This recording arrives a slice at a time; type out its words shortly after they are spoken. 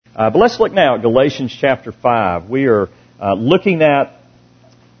But let's look now at Galatians chapter 5. We are looking at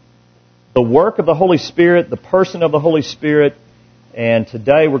the work of the Holy Spirit, the person of the Holy Spirit, and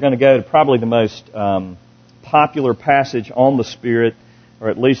today we're going to go to probably the most popular passage on the Spirit, or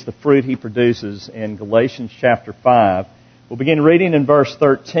at least the fruit He produces in Galatians chapter 5. We'll begin reading in verse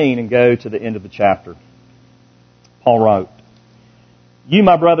 13 and go to the end of the chapter. Paul wrote, "You,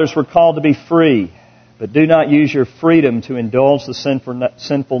 my brothers, were called to be free, but do not use your freedom to indulge the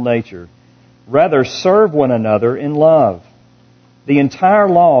sinful nature. Rather, serve one another in love. The entire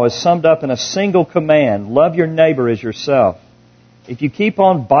law is summed up in a single command: love your neighbor as yourself. If you keep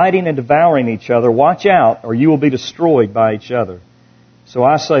on biting and devouring each other, watch out, or you will be destroyed by each other. So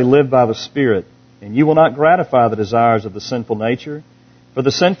I say, live by the Spirit, and you will not gratify the desires of the sinful nature. For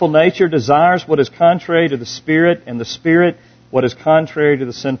the sinful nature desires what is contrary to the Spirit, and the Spirit what is contrary to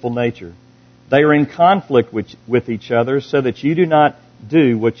the sinful nature. They are in conflict with each other, so that you do not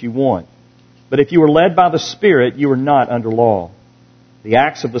do what you want. But if you are led by the Spirit, you are not under law. The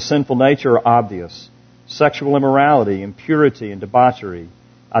acts of the sinful nature are obvious: sexual immorality, impurity and debauchery,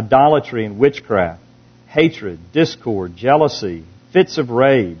 idolatry and witchcraft, hatred, discord, jealousy, fits of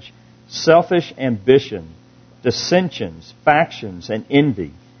rage, selfish ambition, dissensions, factions, and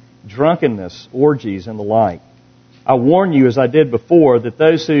envy, drunkenness, orgies, and the like. I warn you, as I did before, that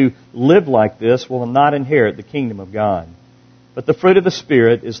those who live like this will not inherit the kingdom of God. But the fruit of the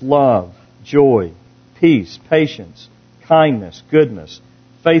Spirit is love, joy, peace, patience, kindness, goodness,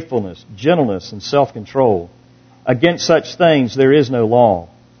 faithfulness, gentleness, and self-control. Against such things there is no law.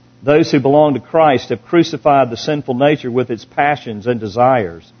 Those who belong to Christ have crucified the sinful nature with its passions and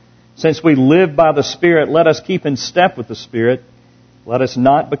desires. Since we live by the Spirit, let us keep in step with the Spirit. Let us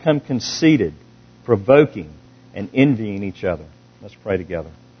not become conceited, provoking, and envying each other." Let's pray together.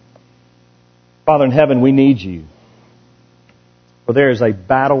 Father in heaven, we need you. For there is a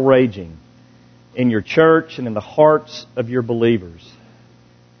battle raging in your church and in the hearts of your believers.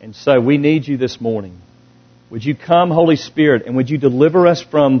 And so we need you this morning. Would you come, Holy Spirit, and would you deliver us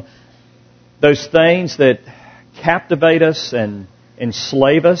from those things that captivate us and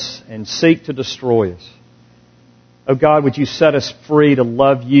enslave us and seek to destroy us? Oh God, would you set us free to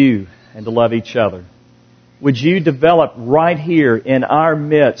love you and to love each other? Would you develop right here in our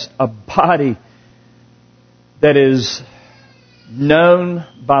midst a body that is known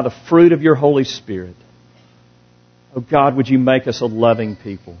by the fruit of your Holy Spirit? Oh God, would you make us a loving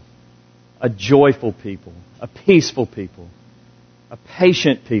people, a joyful people, a peaceful people, a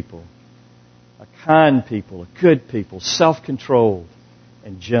patient people, a kind people, a good people, self-controlled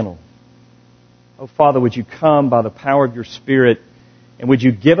and gentle. Oh Father, would you come by the power of your Spirit, and would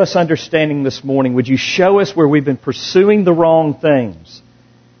you give us understanding this morning? Would you show us where we've been pursuing the wrong things?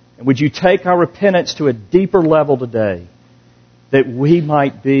 And would you take our repentance to a deeper level today, that we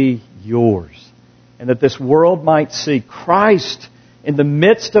might be yours, and that this world might see Christ in the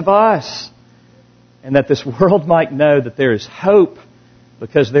midst of us, and that this world might know that there is hope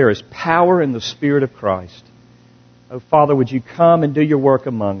because there is power in the Spirit of Christ. Oh Father, would you come and do your work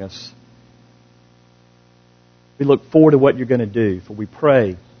among us? We look forward to what you're going to do, for we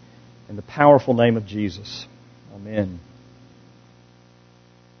pray in the powerful name of Jesus. Amen.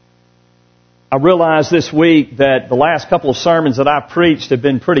 I realized this week that the last couple of sermons that I preached have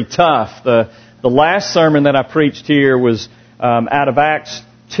been pretty tough. The last sermon that I preached here was out of Acts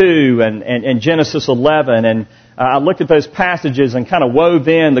 2 and Genesis 11. And I looked at those passages and kind of wove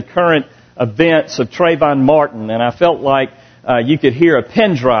in the current events of Trayvon Martin. And I felt like you could hear a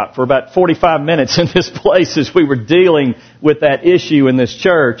pin drop for about 45 minutes in this place as we were dealing with that issue in this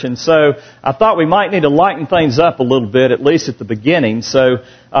church. And so I thought we might need to lighten things up a little bit, at least at the beginning. So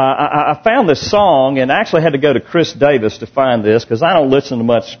I found this song, and I actually had to go to Chris Davis to find this, because I don't listen to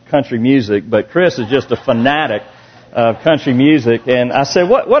much country music, but Chris is just a fanatic of country music. And I said,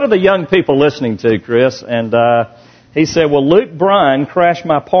 what are the young people listening to, Chris? And he said, well, Luke Bryan, Crash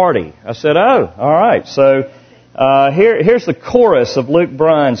My Party. I said, oh, all right. So here's the chorus of Luke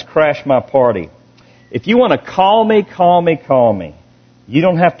Bryan's Crash My Party. If you want to call me, call me, call me. You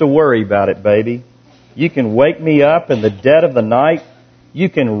don't have to worry about it, baby. You can wake me up in the dead of the night. You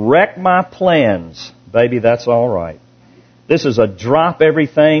can wreck my plans. Baby, that's all right. This is a drop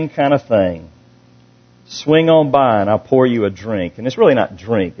everything kind of thing. Swing on by and I'll pour you a drink. And it's really not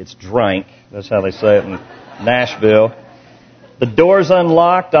drink, it's drank. That's how they say it in Nashville. The door's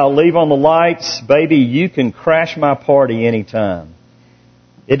unlocked, I'll leave on the lights. Baby, you can crash my party anytime.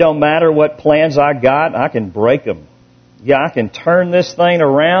 It don't matter what plans I got, I can break them. Yeah, I can turn this thing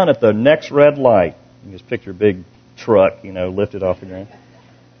around at the next red light. You just picture a big truck, lifted off the ground.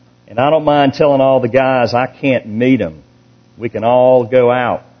 And I don't mind telling all the guys I can't meet them. We can all go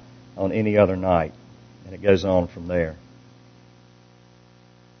out on any other night. And it goes on from there.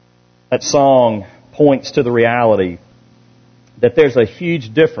 That song points to the reality that there's a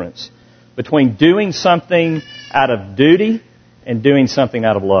huge difference between doing something out of duty and doing something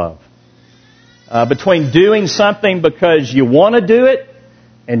out of love. Between doing something because you want to do it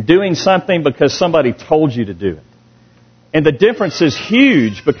and doing something because somebody told you to do it. And the difference is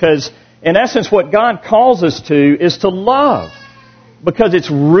huge because, in essence, what God calls us to is to love because it's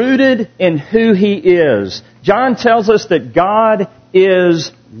rooted in who He is. John tells us that God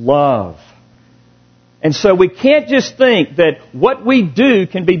is love. And so we can't just think that what we do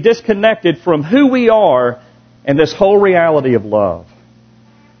can be disconnected from who we are and this whole reality of love.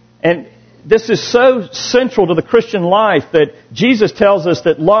 And this is so central to the Christian life that Jesus tells us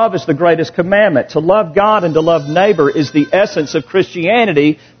that love is the greatest commandment. To love God and to love neighbor is the essence of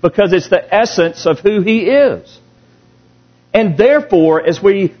Christianity because it's the essence of who He is. And therefore, as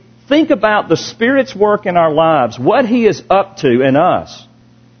we think about the Spirit's work in our lives, what He is up to in us,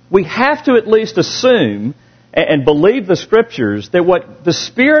 we have to at least assume and believe the Scriptures that what the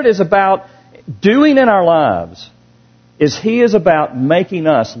Spirit is about doing in our lives is He is about making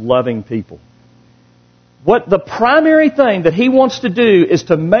us loving people. What the primary thing that He wants to do is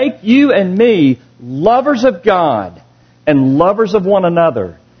to make you and me lovers of God and lovers of one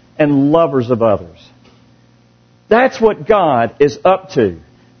another and lovers of others. That's what God is up to.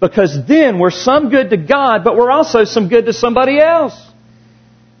 Because then we're some good to God, but we're also some good to somebody else.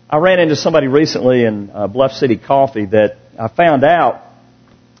 I ran into somebody recently in Bluff City Coffee that I found out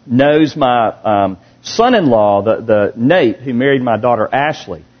knows my son-in-law, the Nate, who married my daughter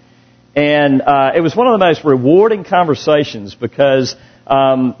Ashley. And it was one of the most rewarding conversations because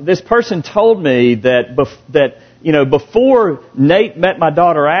this person told me that before Nate met my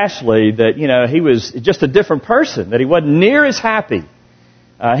daughter Ashley, that he was just a different person, that he wasn't near as happy.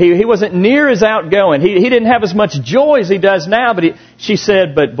 He wasn't near as outgoing. He didn't have as much joy as he does now. But she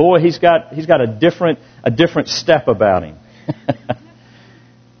said, "But boy, he's got a different step about him."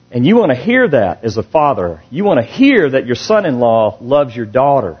 And you want to hear that as a father. You want to hear that your son-in-law loves your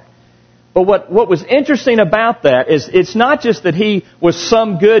daughter. But what was interesting about that is it's not just that he was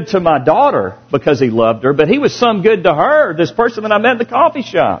some good to my daughter because he loved her, but he was some good to her, this person that I met in the coffee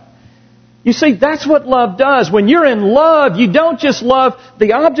shop. You see, that's what love does. When you're in love, you don't just love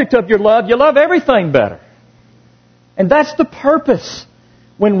the object of your love, you love everything better. And that's the purpose.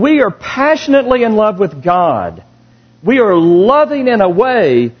 When we are passionately in love with God, we are loving in a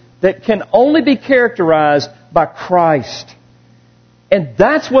way that can only be characterized by Christ. And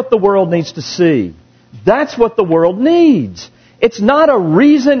that's what the world needs to see. That's what the world needs. It's not a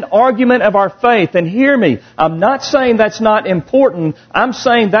reasoned argument of our faith. And hear me, I'm not saying that's not important. I'm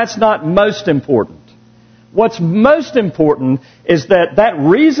saying that's not most important. What's most important is that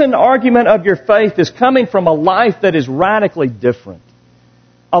reasoned argument of your faith is coming from a life that is radically different.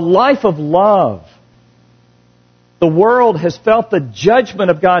 A life of love. The world has felt the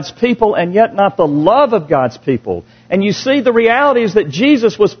judgment of God's people and yet not the love of God's people. And you see, the reality is that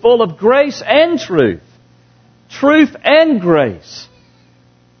Jesus was full of grace and truth. Truth and grace.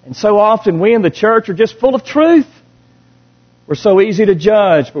 And so often we in the church are just full of truth. We're so easy to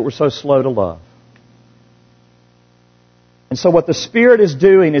judge, but we're so slow to love. And so what the Spirit is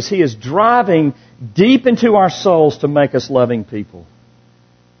doing is He is driving deep into our souls to make us loving people.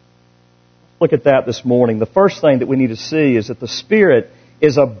 Look at that this morning. The first thing that we need to see is that the Spirit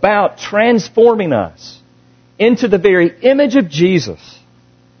is about transforming us into the very image of Jesus.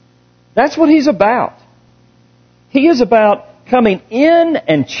 That's what He's about. He is about coming in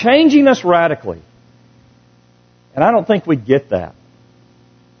and changing us radically. And I don't think we get that.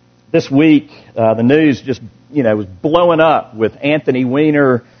 This week, the news just, was blowing up with Anthony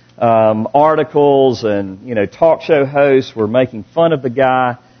Weiner articles and, talk show hosts were making fun of the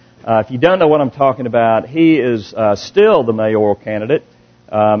guy. If you don't know what I'm talking about, he is still the mayoral candidate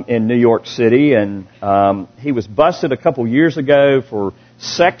in New York City. And he was busted a couple years ago for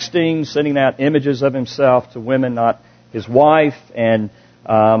sexting, sending out images of himself to women, not his wife. And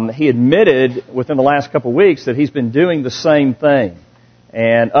he admitted within the last couple of weeks that he's been doing the same thing.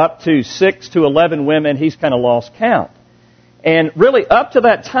 And up to 6 to 11 women, he's kind of lost count. And really, up to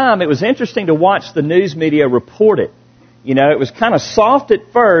that time, it was interesting to watch the news media report it. It was kind of soft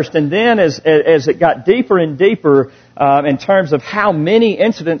at first, and then as it got deeper and deeper in terms of how many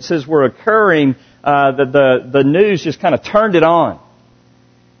incidences were occurring, the news just kind of turned it on.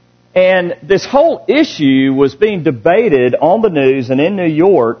 And this whole issue was being debated on the news and in New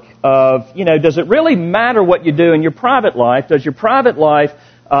York of, does it really matter what you do in your private life? Does your private life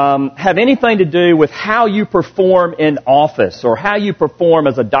have anything to do with how you perform in office or how you perform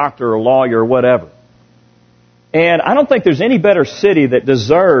as a doctor or lawyer or whatever. And I don't think there's any better city that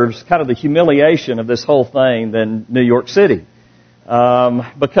deserves kind of the humiliation of this whole thing than New York City.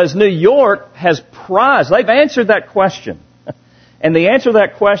 Because New York has prized, they've answered that question. And the answer to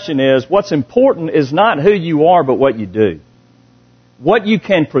that question is, what's important is not who you are, but what you do. What you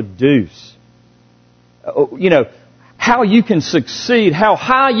can produce. How you can succeed, how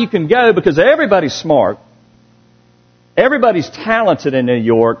high you can go, because everybody's smart. Everybody's talented in New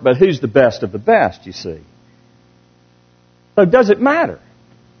York, but who's the best of the best, you see? So does it matter?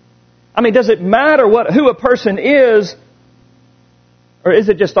 I mean, does it matter who a person is, or is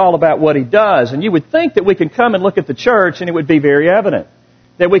it just all about what he does? And you would think that we could come and look at the church and it would be very evident.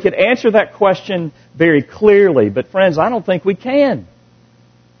 That we could answer that question very clearly. But friends, I don't think we can.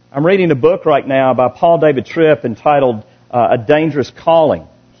 I'm reading a book right now by Paul David Tripp entitled A Dangerous Calling.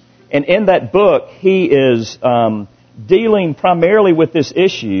 And in that book, he is dealing primarily with this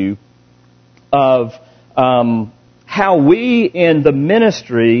issue of how we in the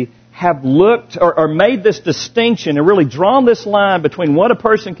ministry have looked or made this distinction and really drawn this line between what a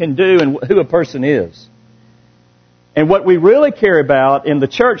person can do and who a person is. And what we really care about in the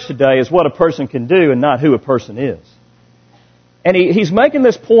church today is what a person can do and not who a person is. And he's making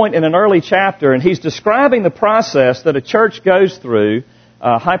this point in an early chapter, and he's describing the process that a church goes through,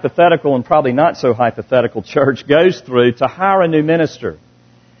 a hypothetical and probably not so hypothetical church goes through to hire a new minister.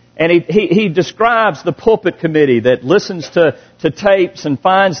 And he describes the pulpit committee that listens to tapes and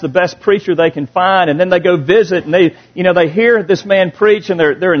finds the best preacher they can find, and then they go visit and they hear this man preach and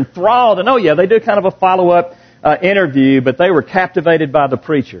they're enthralled, and they do kind of a follow-up interview, but they were captivated by the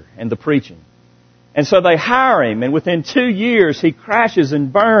preacher and the preaching. And so they hire him, and within 2 years he crashes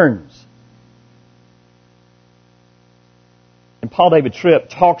and burns. And Paul David Tripp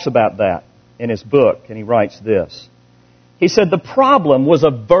talks about that in his book, and he writes this. He said the problem was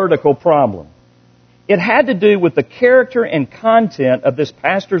a vertical problem. It had to do with the character and content of this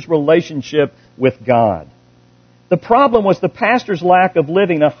pastor's relationship with God. The problem was the pastor's lack of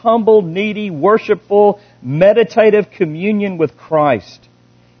living a humble, needy, worshipful, meditative communion with Christ.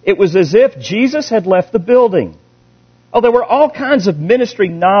 It was as if Jesus had left the building. There were all kinds of ministry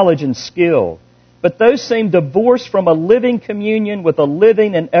knowledge and skill, but those seemed divorced from a living communion with a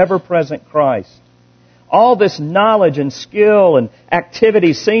living and ever-present Christ. All this knowledge and skill and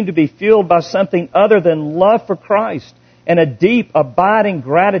activity seemed to be fueled by something other than love for Christ and a deep, abiding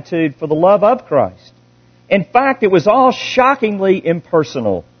gratitude for the love of Christ. In fact, it was all shockingly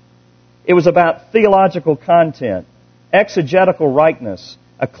impersonal. It was about theological content, exegetical rightness,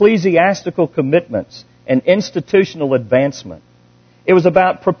 ecclesiastical commitments, and institutional advancement. It was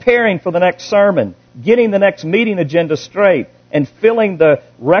about preparing for the next sermon, getting the next meeting agenda straight, and filling the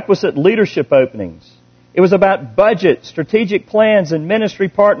requisite leadership openings. It was about budget, strategic plans, and ministry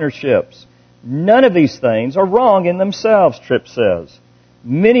partnerships. None of these things are wrong in themselves, Tripp says.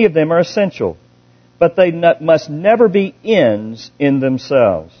 Many of them are essential, but they must never be ends in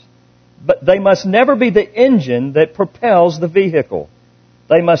themselves. But they must never be the engine that propels the vehicle.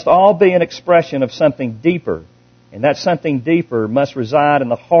 They must all be an expression of something deeper, and that something deeper must reside in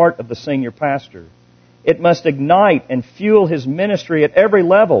the heart of the senior pastor. It must ignite and fuel his ministry at every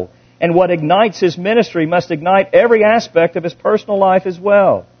level, and what ignites his ministry must ignite every aspect of his personal life as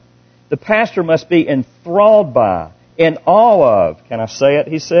well. The pastor must be enthralled by, in awe of, can I say it,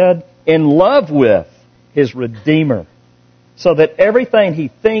 he said, in love with his Redeemer, so that everything he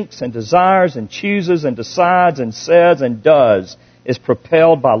thinks and desires and chooses and decides and says and does is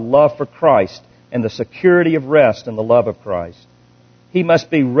propelled by love for Christ and the security of rest in the love of Christ. He must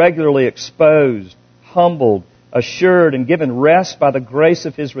be regularly exposed, humbled, assured, and given rest by the grace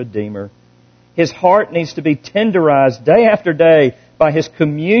of his Redeemer. His heart needs to be tenderized day after day by his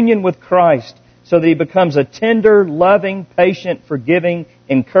communion with Christ so that he becomes a tender, loving, patient, forgiving,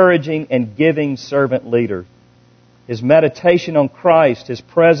 encouraging, and giving servant leader. His meditation on Christ, His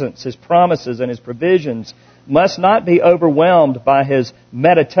presence, His promises, and His provisions must not be overwhelmed by his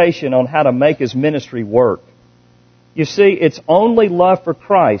meditation on how to make his ministry work. You see, it's only love for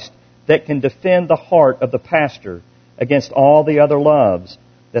Christ that can defend the heart of the pastor against all the other loves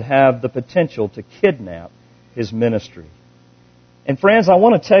that have the potential to kidnap his ministry. And friends, I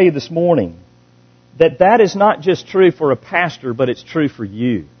want to tell you this morning that is not just true for a pastor, but it's true for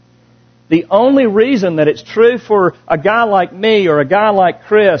you. The only reason that it's true for a guy like me or a guy like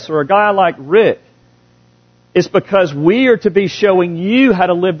Chris or a guy like Rick is because we are to be showing you how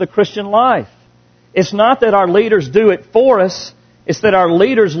to live the Christian life. It's not that our leaders do it for us. It's that our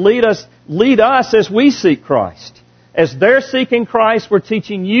leaders lead us as we seek Christ. As they're seeking Christ, we're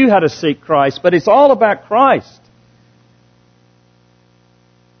teaching you how to seek Christ. But it's all about Christ.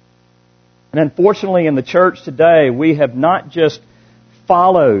 And unfortunately, in the church today, we have not just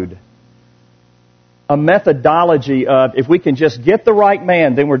followed a methodology of, if we can just get the right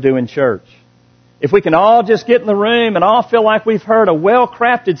man, then we're doing church. If we can all just get in the room and all feel like we've heard a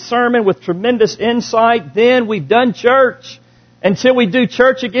well-crafted sermon with tremendous insight, then we've done church until we do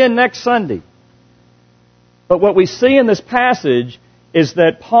church again next Sunday. But what we see in this passage is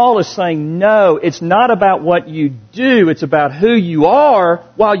that Paul is saying, no, it's not about what you do, it's about who you are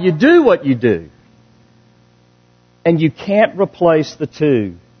while you do what you do. And you can't replace the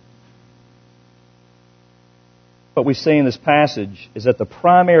two. What we see in this passage is that the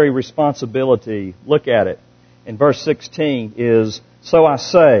primary responsibility, look at it, in verse 16 is, so I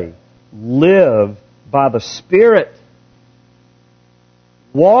say, live by the Spirit.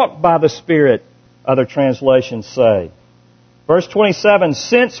 Walk by the Spirit, other translations say. Verse 27,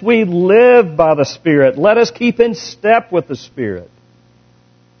 since we live by the Spirit, let us keep in step with the Spirit.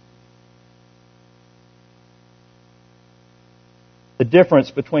 The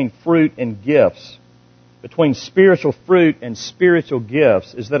difference between fruit and gifts, between spiritual fruit and spiritual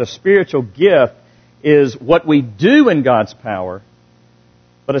gifts, is that a spiritual gift is what we do in God's power,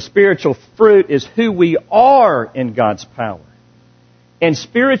 but a spiritual fruit is who we are in God's power. And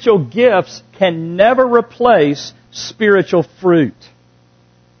spiritual gifts can never replace spiritual fruit.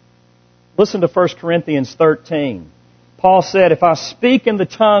 Listen to 1 Corinthians 13. Paul said, if I speak in the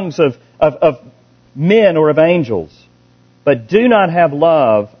tongues of men or of angels, but do not have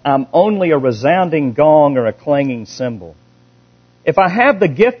love, I'm only a resounding gong or a clanging cymbal. If I have the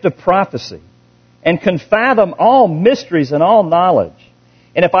gift of prophecy and can fathom all mysteries and all knowledge,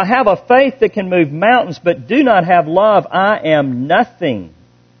 and if I have a faith that can move mountains but do not have love, I am nothing.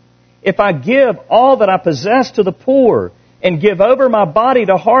 If I give all that I possess to the poor and give over my body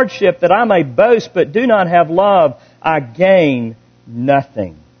to hardship that I may boast but do not have love, I gain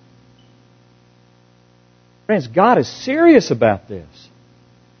nothing. Friends, God is serious about this.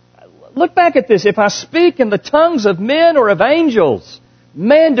 Look back at this. If I speak in the tongues of men or of angels,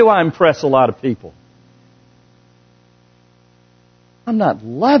 man, do I impress a lot of people. I'm not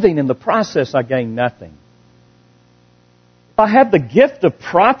loving in the process, I gain nothing. If I have the gift of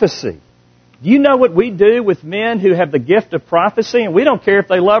prophecy, do you know what we do with men who have the gift of prophecy, and we don't care if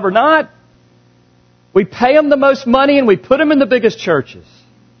they love or not? We pay them the most money and we put them in the biggest churches.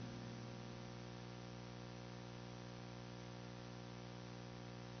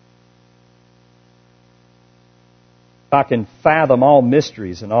 If I can fathom all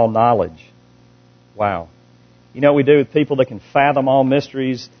mysteries and all knowledge. Wow. You know what we do with people that can fathom all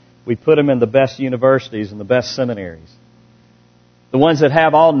mysteries? We put them in the best universities and the best seminaries. The ones that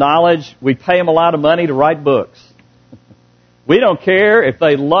have all knowledge, we pay them a lot of money to write books. We don't care if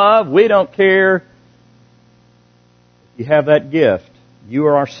they love. We don't care if you have that gift. You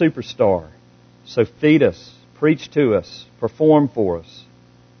are our superstar. So feed us, preach to us, perform for us.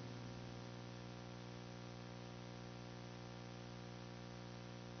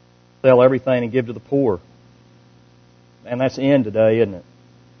 Sell everything and give to the poor. And that's in today, isn't it?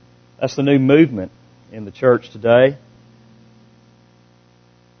 That's the new movement in the church today.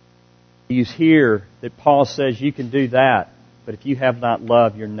 You hear that Paul says you can do that, but if you have not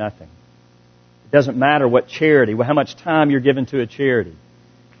love, you're nothing. It doesn't matter what charity, how much time you're giving to a charity.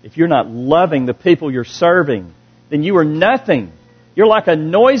 If you're not loving the people you're serving, then you are nothing. You're like a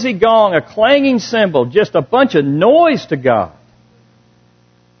noisy gong, a clanging cymbal, just a bunch of noise to God.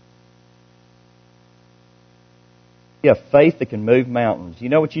 You have faith that can move mountains. You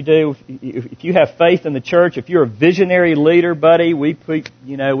know what you do? If you have faith in the church, if you're a visionary leader, buddy, we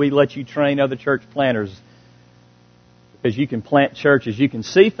let you train other church planters. Because you can plant churches. You can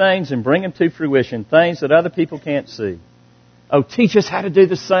see things and bring them to fruition, things that other people can't see. Oh, teach us how to do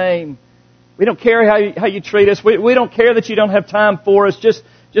the same. We don't care how you treat us. We don't care that you don't have time for us.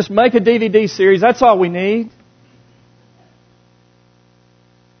 Just make a DVD series. That's all we need.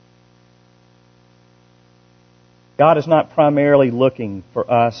 God is not primarily looking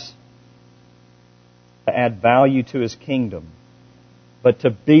for us to add value to His kingdom, but to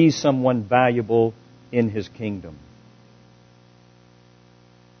be someone valuable in His kingdom.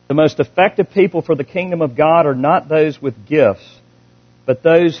 The most effective people for the kingdom of God are not those with gifts, but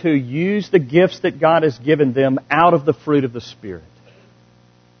those who use the gifts that God has given them out of the fruit of the Spirit.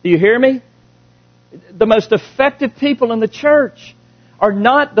 Do you hear me? The most effective people in the church are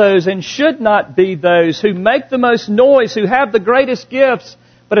not those and should not be those who make the most noise, who have the greatest gifts,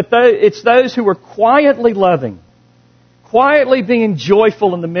 but it's those who are quietly loving, quietly being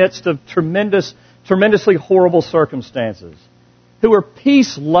joyful in the midst of tremendous tremendously horrible circumstances, who are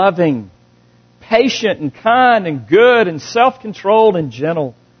peace-loving, patient and kind and good and self-controlled and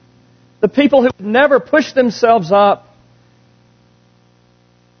gentle. The people who never push themselves up,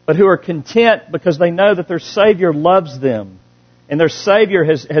 but who are content because they know that their Savior loves them, and their Savior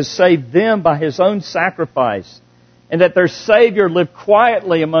has saved them by His own sacrifice, and that their Savior lived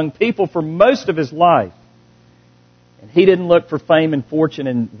quietly among people for most of His life. And He didn't look for fame and fortune,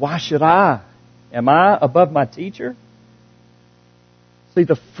 and why should I? Am I above my teacher? See,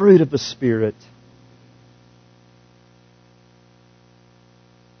 the fruit of the Spirit.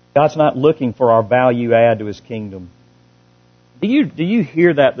 God's not looking for our value add to His kingdom. Do you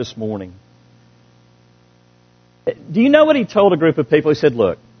hear that this morning? Do you know what He told a group of people? He said,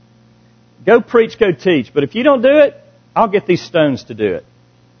 look, go preach, go teach, but if you don't do it, I'll get these stones to do it.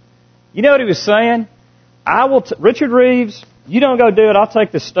 You know what He was saying? Richard Reeves, you don't go do it, I'll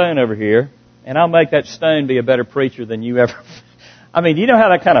take this stone over here, and I'll make that stone be a better preacher than you ever. I mean, do you know how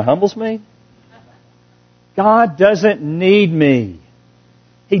that kind of humbles me? God doesn't need me.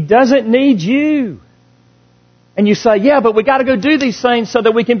 He doesn't need you. And you say, yeah, but we got to go do these things so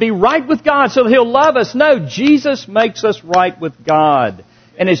that we can be right with God, so that He'll love us. No, Jesus makes us right with God.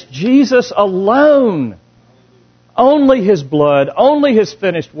 And it's Jesus alone. Only His blood, only His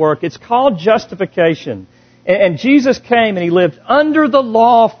finished work. It's called justification. And Jesus came and He lived under the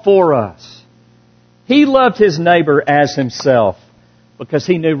law for us. He loved His neighbor as Himself because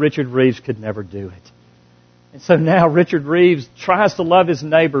He knew Richard Reeves could never do it. And so now Richard Reeves tries to love his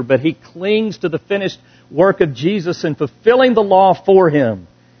neighbor, but he clings to the finished work of Jesus in fulfilling the law for him.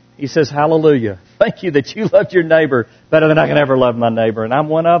 He says, hallelujah. Thank you that you loved your neighbor better than I can ever love my neighbor. And I'm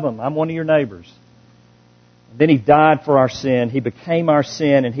one of them. I'm one of your neighbors. And then He died for our sin. He became our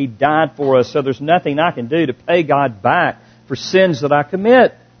sin, and He died for us. So there's nothing I can do to pay God back for sins that I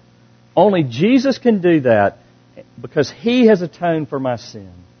commit. Only Jesus can do that because He has atoned for my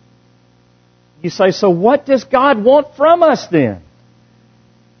sin. You say, so what does God want from us then?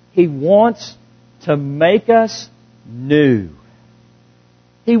 He wants to make us new.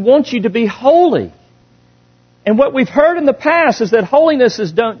 He wants you to be holy. And what we've heard in the past is that holiness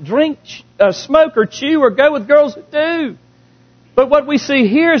is don't drink, smoke, or chew, or go with girls who do. But what we see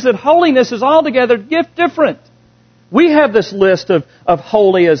here is that holiness is altogether different. We have this list of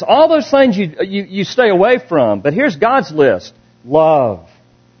holy as all those things you stay away from. But here's God's list. Love,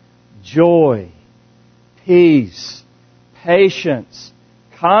 joy, peace, patience,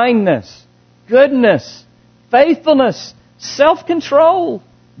 kindness, goodness, faithfulness, self-control,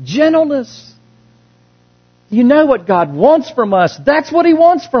 gentleness. You know what God wants from us. That's what He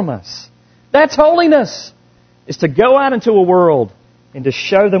wants from us. That's holiness. Is to go out into a world and to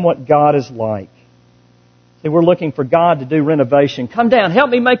show them what God is like. See, we're looking for God to do renovation. Come down,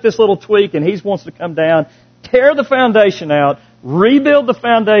 help me make this little tweak, and He wants to come down, tear the foundation out, rebuild the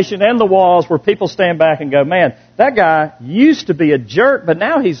foundation and the walls where people stand back and go, man, that guy used to be a jerk, but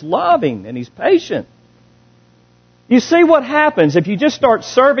now he's loving and he's patient. You see what happens if you just start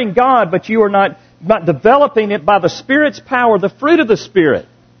serving God, but you are not developing it by the Spirit's power, the fruit of the Spirit.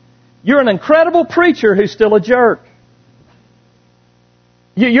 You're an incredible preacher who's still a jerk.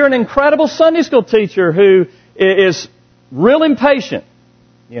 You're an incredible Sunday school teacher who is real impatient,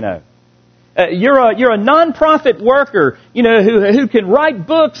 you know. You're a nonprofit worker, you know, who can write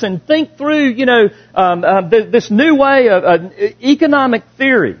books and think through, you know, this new way of economic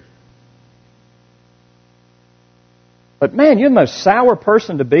theory. But man, you're the most sour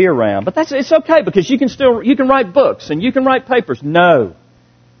person to be around. But it's okay because you can write books and you can write papers. No.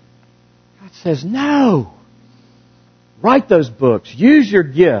 God says no. Write those books. Use your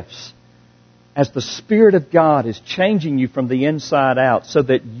gifts as the Spirit of God is changing you from the inside out so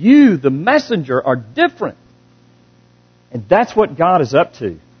that you, the messenger, are different. And that's what God is up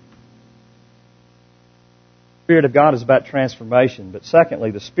to. The Spirit of God is about transformation. But secondly,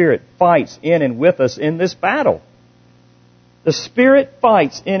 the Spirit fights in and with us in this battle. The Spirit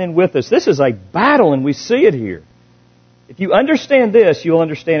fights in and with us. This is a battle, and we see it here. If you understand this, you'll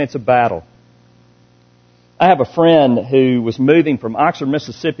understand it's a battle. I have a friend who was moving from Oxford,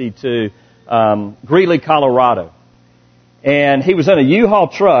 Mississippi to Greeley, Colorado. And he was in a U-Haul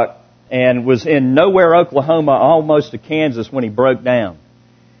truck and was in Nowhere, Oklahoma, almost to Kansas when he broke down.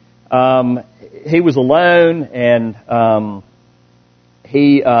 He was alone, and the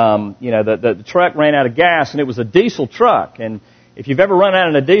truck ran out of gas, and it was a diesel truck. And if you've ever run out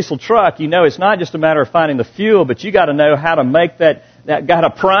in a diesel truck, you know it's not just a matter of finding the fuel, but you got to know how to make that got to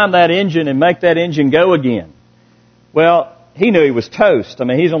prime that engine and make that engine go again. Well, he knew he was toast. I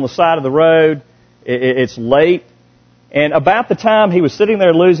mean, he's on the side of the road. It's late, And about the time he was sitting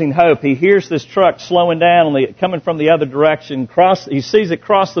there losing hope, he hears this truck slowing down, coming from the other direction. He sees it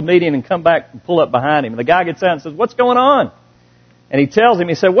cross the median and come back and pull up behind him. And the guy gets out and says, "What's going on?" And he tells him,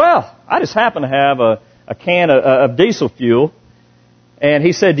 he said, "Well, I just happen to have a can of diesel fuel." And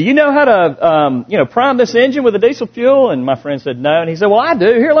he said, "Do you know how to, prime this engine with the diesel fuel?" And my friend said, "No." And he said, "Well, I do.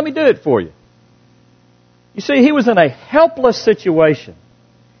 Here, let me do it for you." You see, he was in a helpless situation.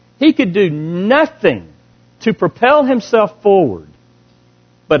 He could do nothing to propel himself forward,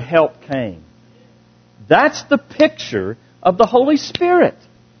 but help came. That's the picture of the Holy Spirit.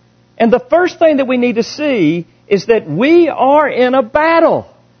 And the first thing that we need to see is that we are in a battle.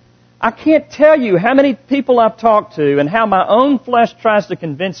 I can't tell you how many people I've talked to and how my own flesh tries to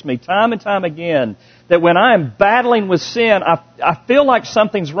convince me time and time again that when I am battling with sin, I feel like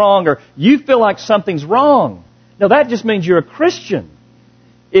something's wrong, or you feel like something's wrong. No, that just means you're a Christian.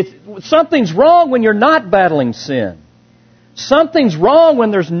 Something's wrong when you're not battling sin. Something's wrong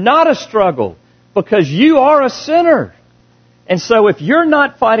when there's not a struggle, because you are a sinner. And so if you're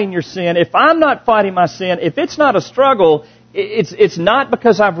not fighting your sin, if I'm not fighting my sin, if it's not a struggle, it's not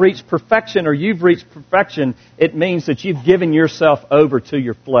because I've reached perfection or you've reached perfection. It means that you've given yourself over to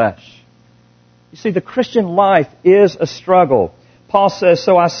your flesh. You see, the Christian life is a struggle. Paul says,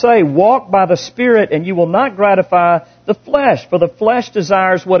 "So I say, walk by the Spirit, and you will not gratify the flesh. For the flesh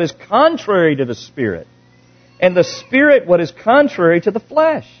desires what is contrary to the Spirit, and the Spirit what is contrary to the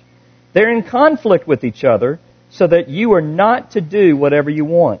flesh. They're in conflict with each other, so that you are not to do whatever you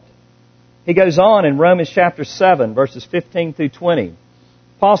want." He goes on in Romans chapter 7, verses 15 through 20.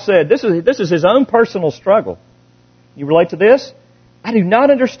 Paul said, this is his own personal struggle. You relate to this? "I do not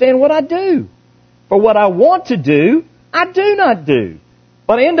understand what I do. For what I want to do, I do not do,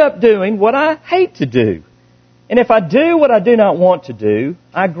 but I end up doing what I hate to do. And if I do what I do not want to do,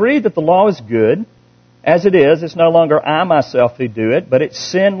 I agree that the law is good. As it is, it's no longer I myself who do it, but it's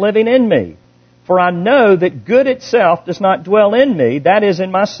sin living in me. For I know that good itself does not dwell in me, that is,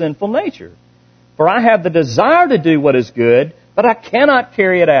 in my sinful nature. For I have the desire to do what is good, but I cannot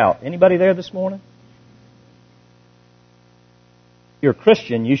carry it out." Anybody there this morning? If you're a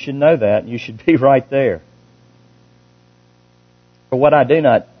Christian, you should know that, and you should be right there. For I do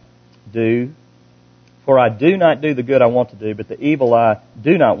not do the good I want to do, but the evil I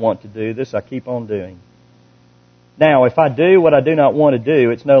do not want to do, this I keep on doing. Now, if I do what I do not want to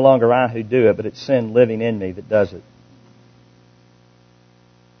do, it's no longer I who do it, but it's sin living in me that does it.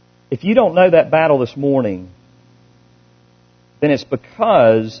 If you don't know that battle this morning, then it's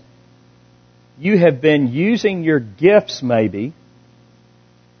because you have been using your gifts maybe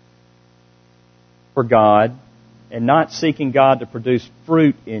for God and not seeking God to produce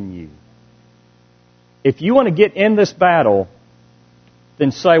fruit in you. If you want to get in this battle,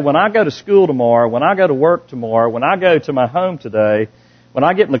 then say, when I go to school tomorrow, when I go to work tomorrow, when I go to my home today, when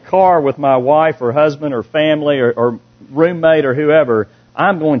I get in the car with my wife or husband or family or roommate or whoever,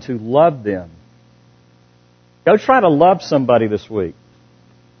 I'm going to love them. Go try to love somebody this week.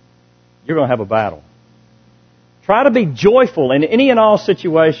 You're going to have a battle. Try to be joyful in any and all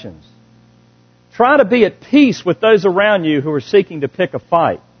situations. Try to be at peace with those around you who are seeking to pick a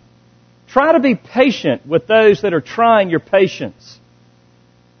fight. Try to be patient with those that are trying your patience.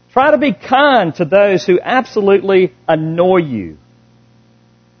 Try to be kind to those who absolutely annoy you.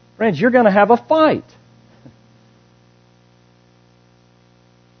 Friends, you're going to have a fight.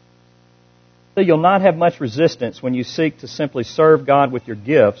 So you'll not have much resistance when you seek to simply serve God with your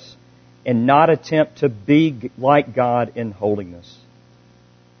gifts and not attempt to be like God in holiness.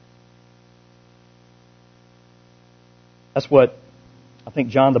 That's what I think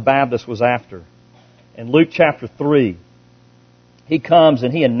John the Baptist was after. In Luke chapter 3, he comes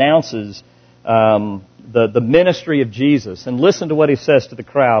and he announces the ministry of Jesus. And listen to what he says to the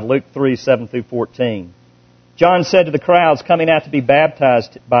crowd, Luke 3, 7 through 14. John said to the crowds coming out to be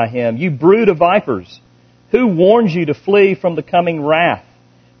baptized by him, "You brood of vipers, who warns you to flee from the coming wrath?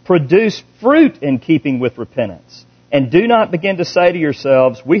 Produce fruit in keeping with repentance. And do not begin to say to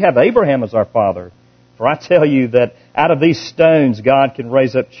yourselves, 'We have Abraham as our father.' For I tell you that out of these stones God can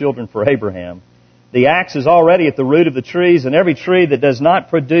raise up children for Abraham. The axe is already at the root of the trees, and every tree that does not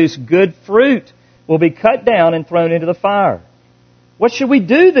produce good fruit will be cut down and thrown into the fire." "What should we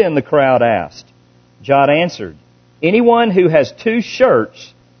do then?" the crowd asked. John answered, "Anyone who has 2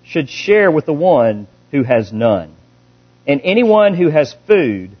 shirts should share with the one who has none. And anyone who has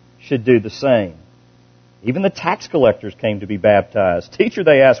food should do the same." Even the tax collectors came to be baptized. "Teacher,"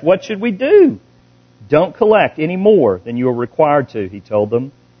 they asked, "what should we do?" "Don't collect any more than you are required to," he told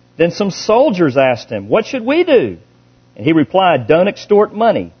them. Then some soldiers asked him, "What should we do?" And he replied, "Don't extort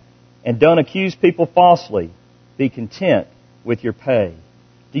money, and don't accuse people falsely. be content with your pay.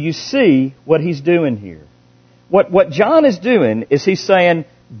 Do you see what he's doing here? What John is doing is he's saying,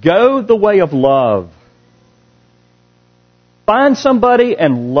 go the way of love. Find somebody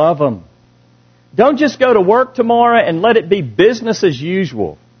and love them. Don't just go to work tomorrow and let it be business as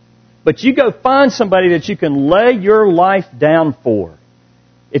usual. But you go find somebody that you can lay your life down for.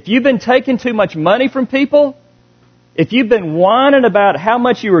 If you've been taking too much money from people, if you've been whining about how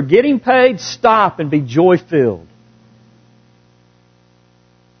much you were getting paid, stop and be joy-filled.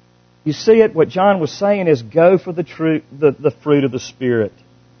 You see it? What John was saying is go for the fruit of the Spirit.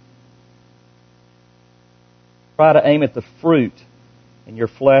 Try to aim at the fruit, and your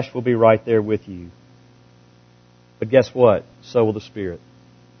flesh will be right there with you. But guess what? So will the Spirit.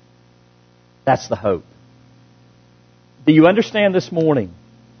 That's the hope. Do you understand this morning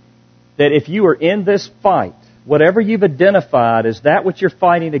that if you are in this fight, whatever you've identified as that which you're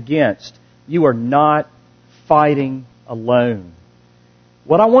fighting against, you are not fighting alone?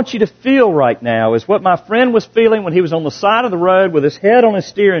 What I want you to feel right now is what my friend was feeling when he was on the side of the road with his head on his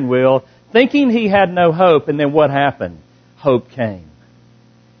steering wheel, thinking he had no hope, and then what happened? Hope came.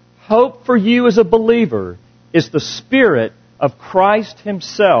 Hope for you as a believer is the Spirit of Christ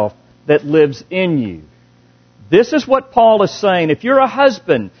Himself that lives in you. This is what Paul is saying. If you're a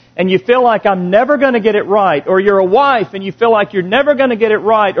husband and you feel like I'm never going to get it right, or you're a wife and you feel like you're never going to get it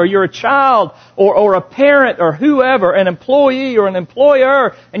right, or you're a child or a parent or whoever, an employee or an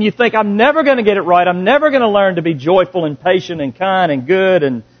employer, and you think I'm never going to get it right, I'm never going to learn to be joyful and patient and kind and good,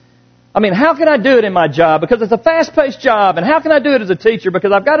 and I mean, how can I do it in my job? Because it's a fast-paced job, and how can I do it as a teacher?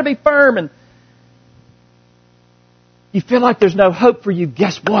 Because I've got to be firm, and you feel like there's no hope for you.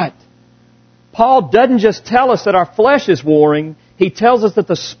 Guess what? Paul doesn't just tell us that our flesh is warring. He tells us that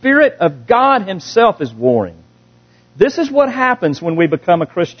the Spirit of God Himself is warring. This is what happens when we become a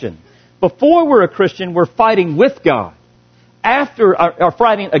Christian. Before we're a Christian, we're fighting with God. Or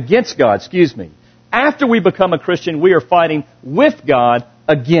fighting against God, After we become a Christian, we are fighting with God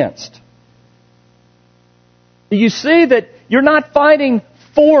against. Do you see that you're not fighting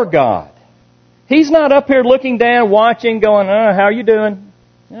for God? He's not up here looking down, watching, going, how are you doing?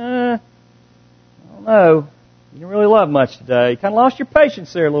 I don't know. You didn't really love much today. You kind of lost your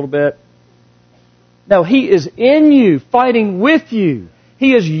patience there a little bit. No, He is in you, fighting with you.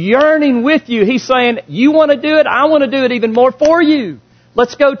 He is yearning with you. He's saying, you want to do it? I want to do it even more for you.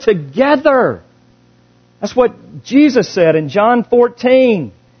 Let's go together. That's what Jesus said in John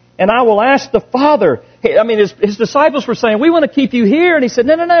 14. And I will ask the Father. I mean, his disciples were saying, we want to keep you here. And He said,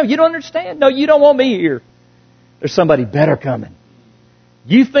 no, you don't understand. No, you don't want me here. There's somebody better coming.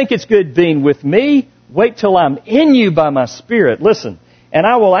 You think it's good being with me? Wait till I'm in you by my Spirit. Listen, and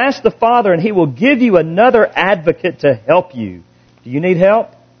I will ask the Father, and He will give you another advocate to help you. Do you need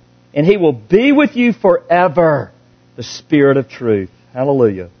help? And He will be with you forever. The Spirit of truth.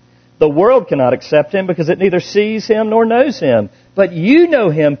 Hallelujah. The world cannot accept Him because it neither sees Him nor knows Him. But you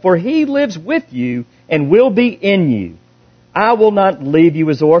know Him, for He lives with you and will be in you. I will not leave you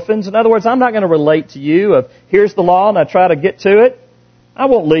as orphans. In other words, I'm not going to relate to you of here's the law and I try to get to it. I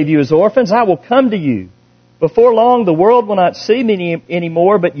won't leave you as orphans. I will come to you. Before long, the world will not see me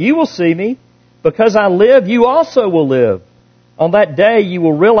anymore, but you will see me. Because I live, you also will live. On that day, you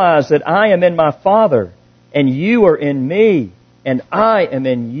will realize that I am in my Father, and you are in me, and I am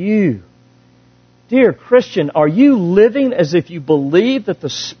in you. Dear Christian, are you living as if you believe that the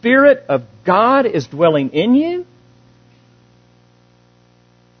Spirit of God is dwelling in you?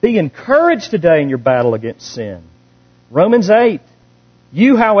 Be encouraged today in your battle against sin. Romans 8.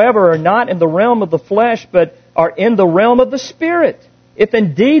 You, however, are not in the realm of the flesh, but are in the realm of the Spirit, if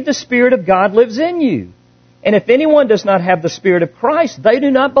indeed the Spirit of God lives in you. And if anyone does not have the Spirit of Christ, they do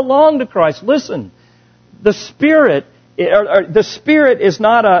not belong to Christ. Listen, the Spirit is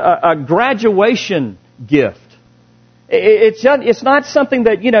not a graduation gift. It's not something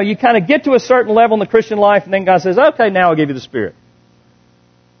that, you kind of get to a certain level in the Christian life and then God says, okay, now I'll give you the Spirit.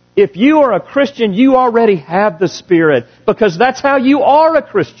 If you are a Christian, you already have the Spirit because that's how you are a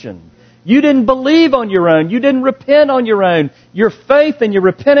Christian. You didn't believe on your own. You didn't repent on your own. Your faith and your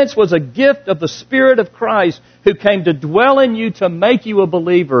repentance was a gift of the Spirit of Christ who came to dwell in you to make you a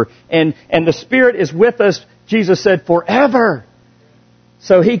believer. And the Spirit is with us, Jesus said, forever.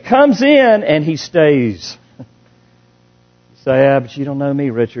 So He comes in and He stays. You say, but you don't know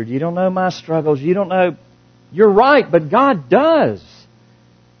me, Richard. You don't know my struggles. You don't know. You're right, but God does.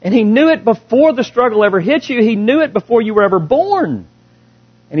 And He knew it before the struggle ever hit you. He knew it before you were ever born.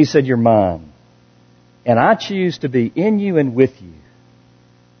 And He said, you're mine. And I choose to be in you and with you.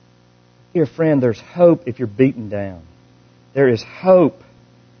 Dear friend, there's hope if you're beaten down. There is hope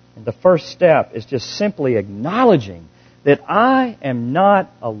And the first step is just simply acknowledging that I am not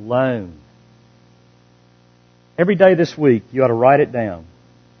alone. Every day this week, you ought to write it down.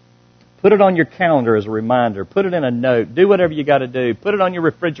 Put it on your calendar as a reminder. Put it in a note. Do whatever you got to do. Put it on your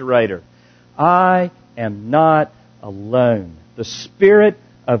refrigerator. I am not alone. The Spirit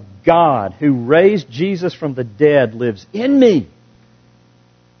of God who raised Jesus from the dead lives in me.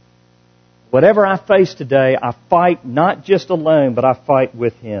 Whatever I face today, I fight not just alone, but I fight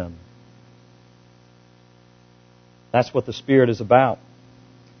with Him. That's what the Spirit is about.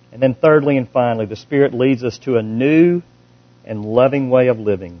 And then thirdly and finally, the Spirit leads us to a new and loving way of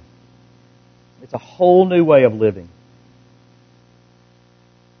living. It's a whole new way of living.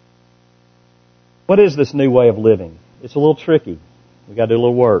 What is this new way of living? It's a little tricky. We've got to do a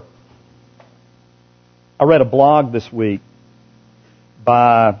little work. I read a blog this week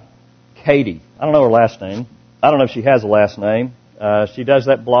by Katie. I don't know her last name. I don't know if she has a last name. She does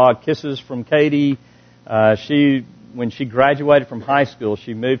that blog, Kisses from Katie. When she graduated from high school,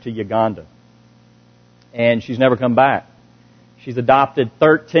 she moved to Uganda. And she's never come back. She's adopted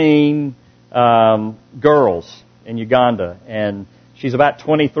 13 girls in Uganda. And she's about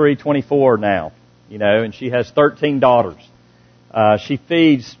 23, 24 now. And she has 13 daughters. She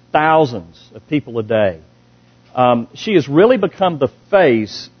feeds thousands of people a day. She has really become the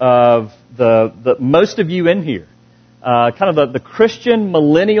face of the most of you in here. Kind of the Christian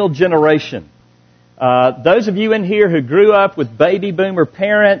millennial generation. Those of you in here who grew up with baby boomer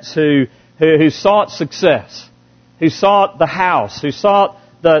parents who sought success, who sought the house, who sought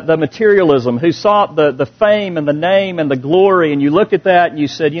the materialism, who sought the fame and the name and the glory, and you look at that and you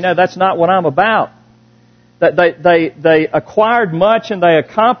said, that's not what I'm about. They acquired much and they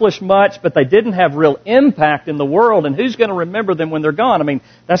accomplished much, but they didn't have real impact in the world. And who's going to remember them when they're gone? I mean,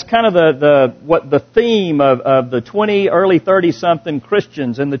 that's kind of the theme of the 20, early 30-something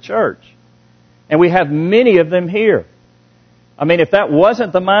Christians in the church. And we have many of them here. I mean, if that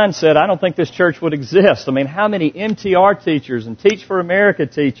wasn't the mindset, I don't think this church would exist. I mean, how many MTR teachers and Teach for America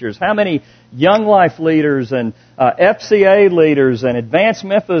teachers, how many Young Life leaders and FCA leaders and Advanced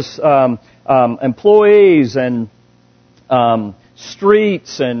Memphis employees and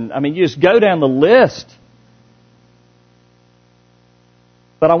streets, and I mean, you just go down the list.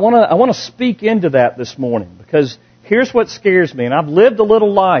 But I want to speak into that this morning, because here's what scares me, and I've lived a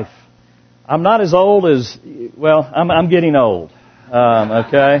little life. I'm not as old as, I'm getting old,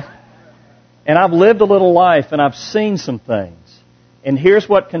 okay? And I've lived a little life, and I've seen some things. And here's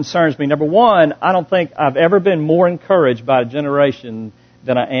what concerns me. Number one, I don't think I've ever been more encouraged by a generation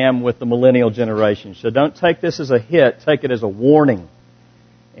than I am with the millennial generation. So don't take this as a hit. Take it as a warning.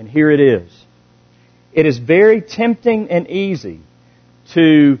 And here it is. It is very tempting and easy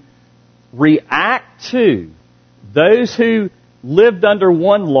to react to those who lived under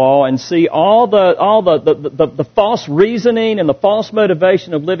one law and see all the false reasoning and the false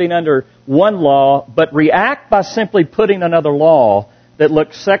motivation of living under one law, but react by simply putting another law that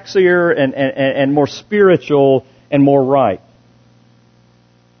looks sexier and more spiritual and more right.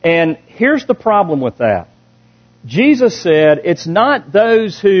 And here's the problem with that. Jesus said it's not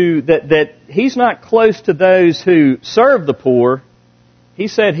those that He's not close to those who serve the poor. He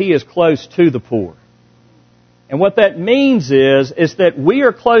said He is close to the poor. And what that means is that we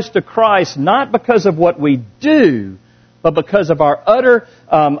are close to Christ not because of what we do, but because of our utter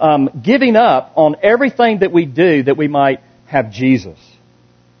giving up on everything that we do that we might have Jesus.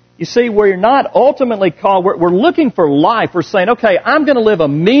 You see, we're not ultimately called, we're looking for life. We're saying, okay, I'm going to live a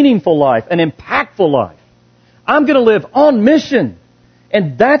meaningful life, an impactful life. I'm going to live on mission.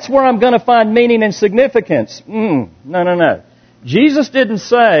 And that's where I'm going to find meaning and significance. No. Jesus didn't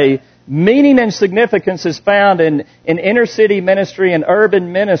say meaning and significance is found in inner city ministry and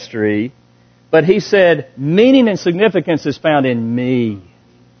urban ministry, but He said meaning and significance is found in me.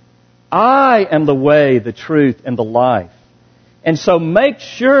 I am the way, the truth, and the life. And so make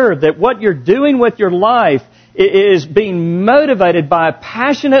sure that what you're doing with your life is being motivated by a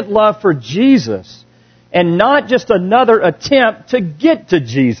passionate love for Jesus and not just another attempt to get to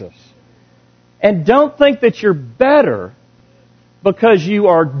Jesus. And don't think that you're better because you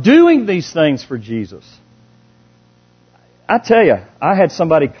are doing these things for Jesus. I tell you, I had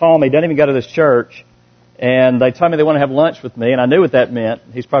somebody call me, doesn't even go to this church, and they told me they want to have lunch with me, and I knew what that meant.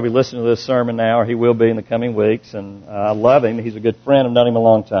 He's probably listening to this sermon now, or he will be in the coming weeks, and I love him. He's a good friend. I've known him a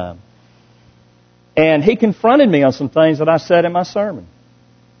long time. And he confronted me on some things that I said in my sermon.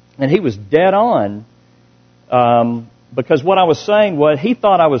 And he was dead on, because what I was saying was he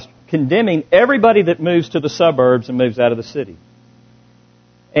thought I was condemning everybody that moves to the suburbs and moves out of the city.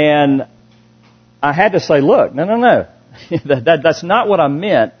 And I had to say, look, no. That's not what I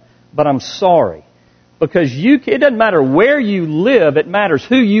meant. but I'm sorry. Because it doesn't matter where you live, it matters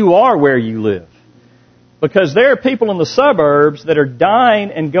who you are where you live. Because there are people in the suburbs that are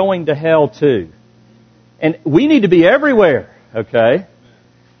dying and going to hell too. And we need to be everywhere, okay?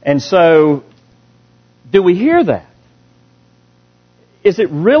 And so, do we hear that? Is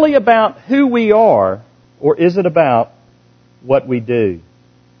it really about who we are, or is it about what we do?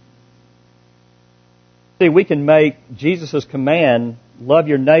 See, we can make Jesus' command, love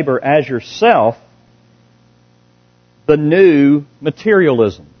your neighbor as yourself, the new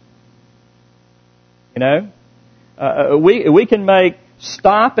materialism. You know? We can make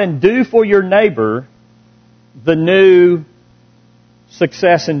stop and do for your neighbor the new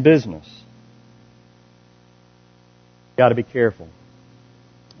success in business. Got to be careful.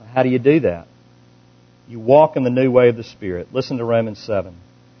 How do you do that? You walk in the new way of the Spirit. Listen to Romans 7.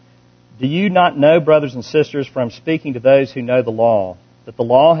 Do you not know, brothers and sisters, from speaking to those who know the law, that the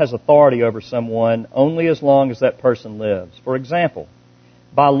law has authority over someone only as long as that person lives? For example,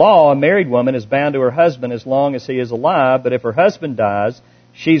 by law, a married woman is bound to her husband as long as he is alive, but if her husband dies,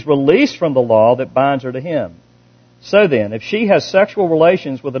 she's released from the law that binds her to him. So then, if she has sexual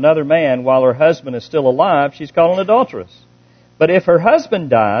relations with another man while her husband is still alive, she's called an adulteress. But if her husband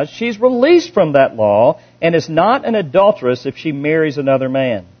dies, she's released from that law and is not an adulteress if she marries another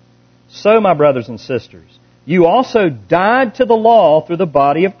man. So, my brothers and sisters, you also died to the law through the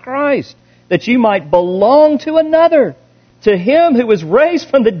body of Christ, that you might belong to another, to Him who was raised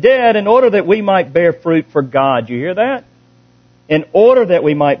from the dead, in order that we might bear fruit for God. You hear that? In order that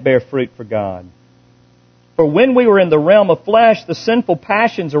we might bear fruit for God. For when we were in the realm of flesh, the sinful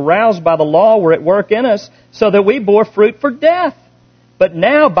passions aroused by the law were at work in us, so that we bore fruit for death. But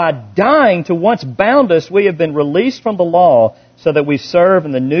now, by dying to once bound us, we have been released from the law, so that we serve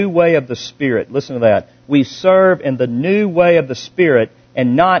in the new way of the Spirit. Listen to that. We serve in the new way of the Spirit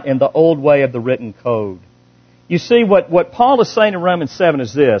and not in the old way of the written code. You see, what Paul is saying in Romans 7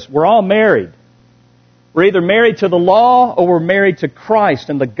 is this. We're all married. We're either married to the law or we're married to Christ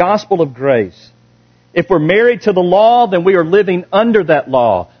and the gospel of grace. If we're married to the law, then we are living under that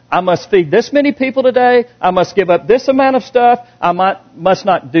law. I must feed this many people today. I must give up this amount of stuff. I must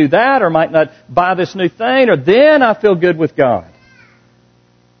not do that, or might not buy this new thing, or then I feel good with God.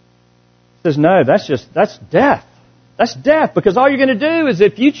 He says, no, that's death. That's death, because all you're going to do is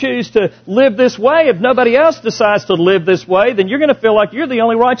if you choose to live this way, if nobody else decides to live this way, then you're going to feel like you're the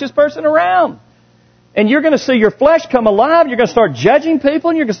only righteous person around. And you're going to see your flesh come alive, you're going to start judging people,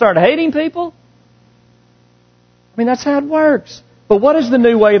 and you're going to start hating people. I mean, that's how it works. But what is the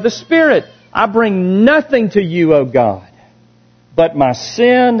new way of the Spirit? I bring nothing to you, O God, but my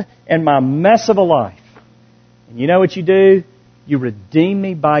sin and my mess of a life. And you know what you do? You redeem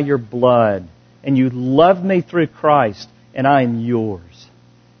me by your blood, and you love me through Christ, and I am yours.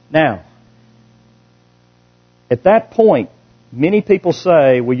 Now, at that point, many people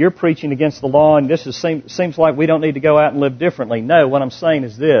say, well, you're preaching against the law, and this seems like we don't need to go out and live differently. No, what I'm saying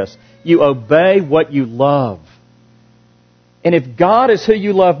is this. You obey what you love. And if God is who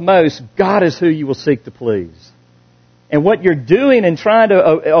you love most, God is who you will seek to please. And what you're doing in trying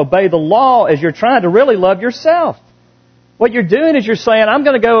to obey the law is you're trying to really love yourself. What you're doing is you're saying, I'm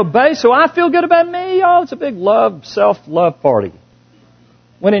going to go obey so I feel good about me. Oh, it's a big self-love party.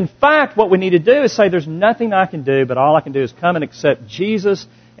 When in fact, what we need to do is say, there's nothing I can do, but all I can do is come and accept Jesus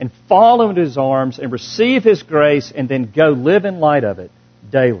and fall into His arms and receive His grace and then go live in light of it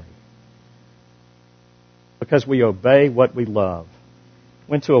daily. Because we obey what we love.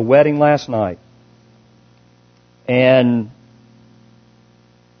 Went to a wedding last night. And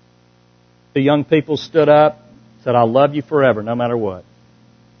the young people stood up, said, I love you forever, no matter what.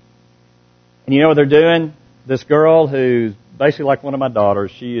 And you know what they're doing? This girl who's basically like one of my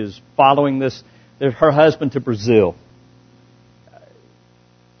daughters, she is following her husband to Brazil.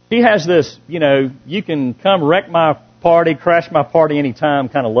 She has this, you can come wreck my party, crash my party anytime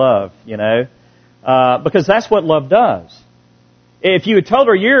kind of love, because that's what love does. If you had told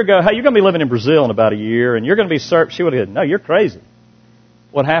her a year ago, hey, you're going to be living in Brazil in about a year, and you're going to be served, she would have said, no, you're crazy.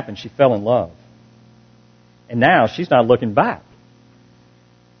 What happened? She fell in love. And now she's not looking back.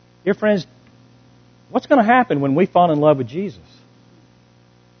 Dear friends, what's going to happen when we fall in love with Jesus?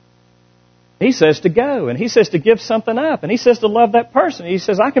 He says to go, and He says to give something up, and He says to love that person. He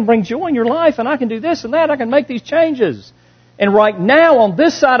says, I can bring joy in your life, and I can do this and that, I can make these changes. And right now, on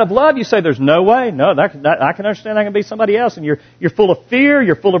this side of love, you say, there's no way. No, I can understand that can be somebody else. And you're full of fear.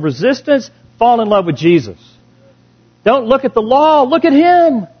 You're full of resistance. Fall in love with Jesus. Don't look at the law. Look at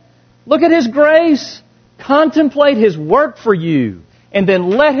Him. Look at His grace. Contemplate His work for you. And then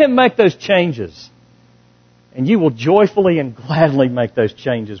let Him make those changes. And you will joyfully and gladly make those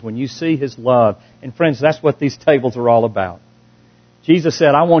changes when you see His love. And friends, that's what these tables are all about. Jesus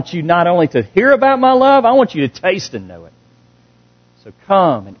said, I want you not only to hear about my love, I want you to taste and know it. So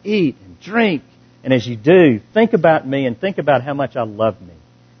come and eat and drink. And as you do, think about me and think about how much I love me,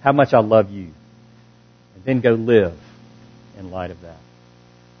 how much I love you. And then go live in light of that.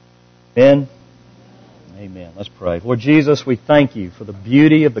 Amen? Amen. Let's pray. Lord Jesus, we thank you for the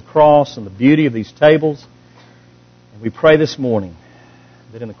beauty of the cross and the beauty of these tables. And we pray this morning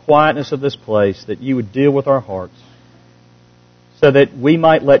that in the quietness of this place that you would deal with our hearts so that we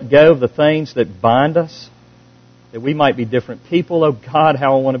might let go of the things that bind us, that we might be different people. Oh God,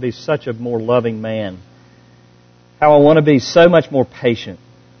 how I want to be such a more loving man. How I want to be so much more patient.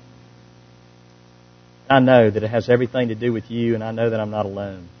 I know that it has everything to do with you, and I know that I'm not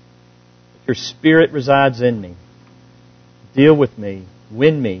alone. Your Spirit resides in me. Deal with me,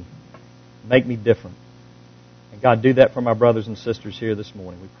 win me, make me different. And God, do that for my brothers and sisters here this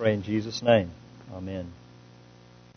morning. We pray in Jesus' name. Amen.